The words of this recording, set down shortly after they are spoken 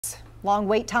Long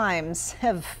wait times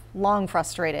have long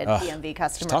frustrated DMV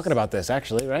customers. Just talking about this,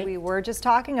 actually, right? We were just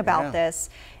talking about this.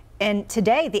 And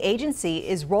today, the agency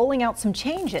is rolling out some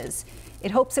changes.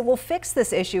 It hopes it will fix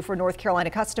this issue for North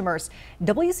Carolina customers.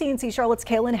 WCNC Charlotte's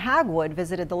Kaylin Hagwood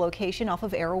visited the location off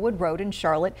of Arrowwood Road in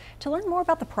Charlotte to learn more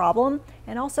about the problem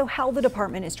and also how the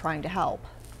department is trying to help.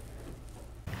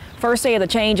 First day of the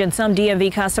change, and some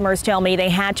DMV customers tell me they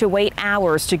had to wait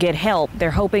hours to get help. They're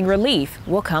hoping relief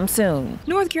will come soon.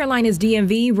 North Carolina's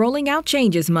DMV rolling out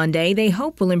changes Monday they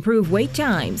hope will improve wait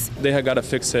times. They have got to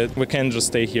fix it. We can't just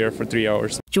stay here for 3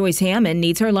 hours. Joyce Hammond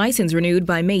needs her license renewed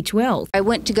by May 12th. I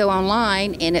went to go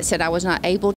online and it said I was not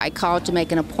able. I called to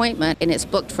make an appointment and it's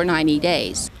booked for 90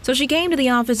 days. So she came to the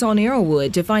office on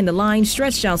Arrowwood to find the line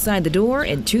stretched outside the door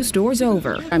and 2 stores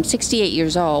over. I'm 68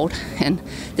 years old and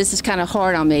this is kind of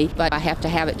hard on me, but I have to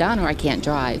have it done or I can't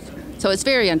drive. So it's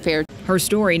very unfair. Her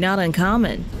story not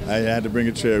uncommon. I had to bring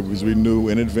a chair because we knew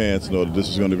in advance that this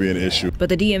was going to be an issue. But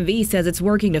the DMV says it's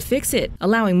working to fix it,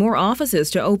 allowing more offices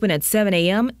to open at 7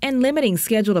 a.m. and limiting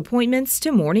scheduled appointments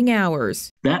to morning hours.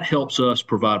 That helps us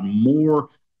provide more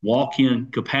walk-in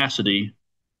capacity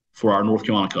for our North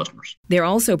Carolina customers. They're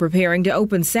also preparing to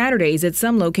open Saturdays at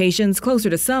some locations closer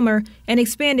to summer and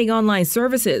expanding online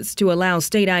services to allow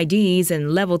state IDs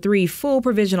and Level 3 full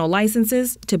provisional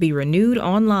licenses to be renewed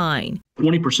online.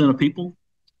 20% of people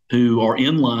who are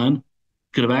in line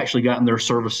could have actually gotten their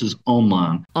services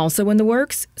online. Also in the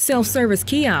works, self-service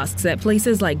kiosks at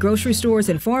places like grocery stores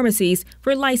and pharmacies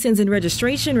for license and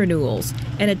registration renewals,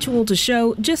 and a tool to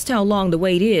show just how long the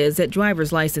wait is at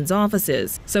driver's license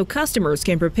offices, so customers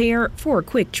can prepare for a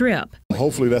quick trip.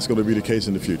 Hopefully that's going to be the case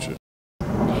in the future.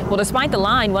 Well, despite the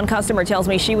line, one customer tells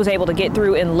me she was able to get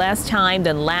through in less time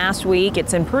than last week.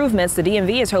 It's improvements the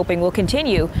DMV is hoping will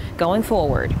continue going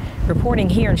forward. Reporting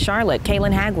here in Charlotte,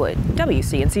 Kaylin Hagwood,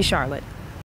 WCNC Charlotte.